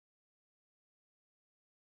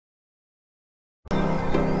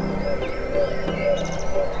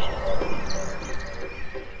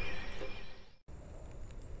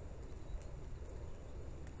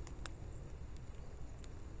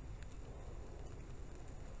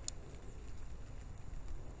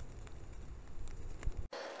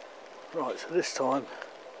Right, so this time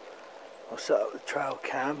I'll set up the trail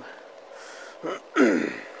cam.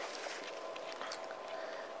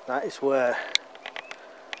 That is where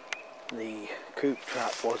the coop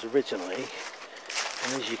trap was originally,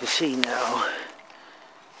 and as you can see now,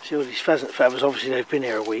 see all these pheasant feathers, obviously they've been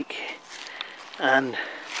here a week, and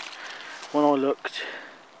when I looked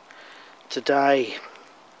today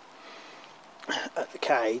at the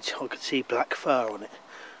cage I could see black fur on it.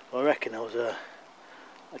 I reckon there was a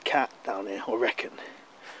cat down here, I reckon.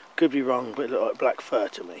 Could be wrong, but it looked like black fur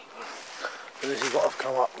to me. So this is what I've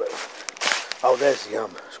come up with. Oh, there's the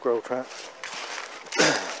squirrel trap.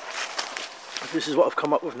 This is what I've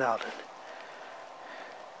come up with now then.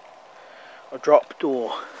 A drop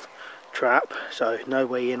door trap, so no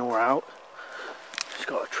way in or out. It's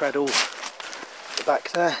got a treadle at the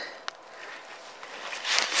back there.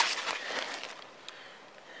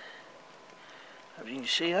 Have you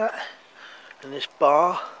see that? And this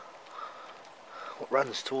bar, what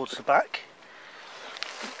runs towards the back.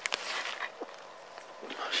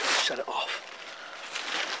 I should set it off.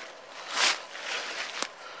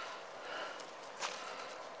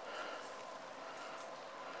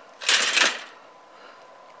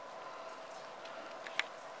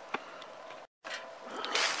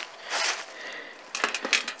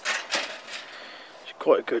 It's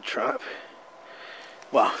quite a good trap.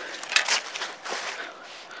 Well,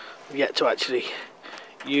 I've yet to actually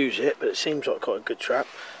use it, but it seems like quite a good trap.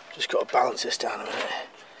 Just got to balance this down a minute.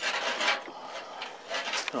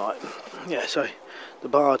 Right, yeah, so the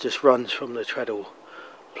bar just runs from the treadle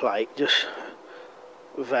plate, just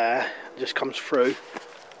there, just comes through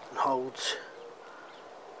and holds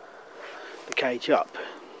the cage up.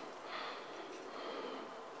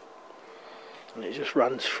 And it just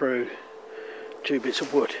runs through 2 bits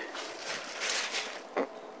of wood.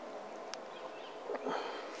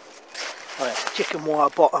 Right, chicken wire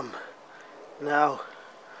bottom. Now,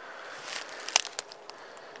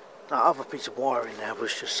 that other piece of wire in there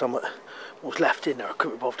was just something was left in there. I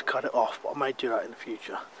couldn't be bothered to cut it off, but I may do that in the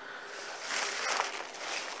future.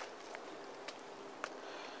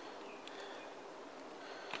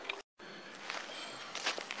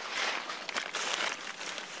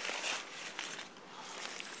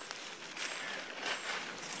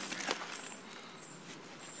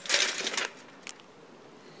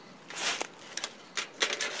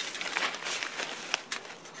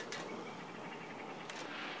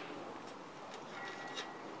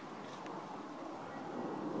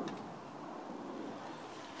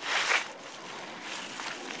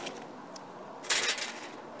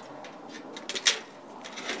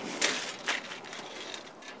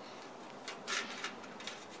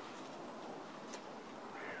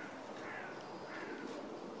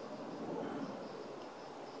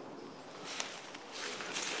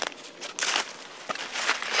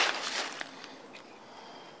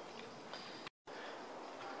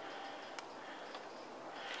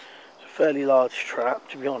 Fairly large trap,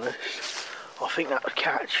 to be honest. I think that would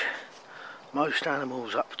catch most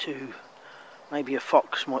animals up to maybe a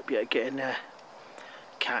fox might be able to get in there,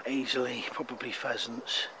 cat easily, probably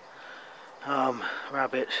pheasants,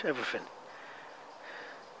 rabbits, everything.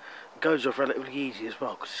 It goes off relatively easy as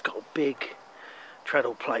well because it's got a big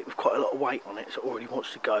treadle plate with quite a lot of weight on it, so it already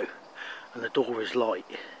wants to go, and the door is light,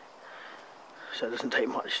 so it doesn't take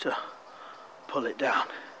much to pull it down.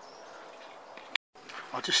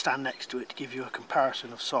 I'll just stand next to it to give you a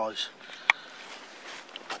comparison of size.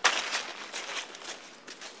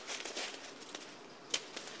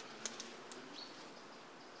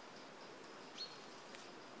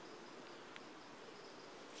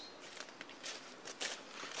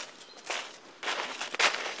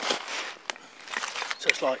 So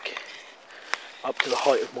it's like up to the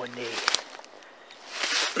height of my knee.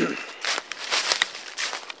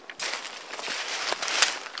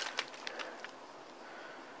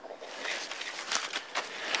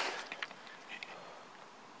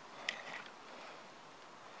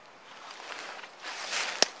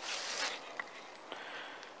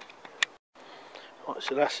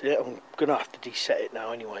 So that's it. I'm going to have to deset it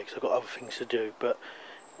now anyway because I've got other things to do, but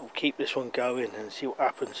I'll keep this one going and see what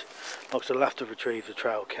happens. Like I said, I'll have to retrieve the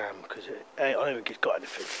trail cam because I don't think it's got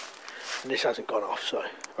anything and this hasn't gone off. So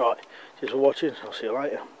right, cheers for watching, I'll see you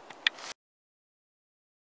later.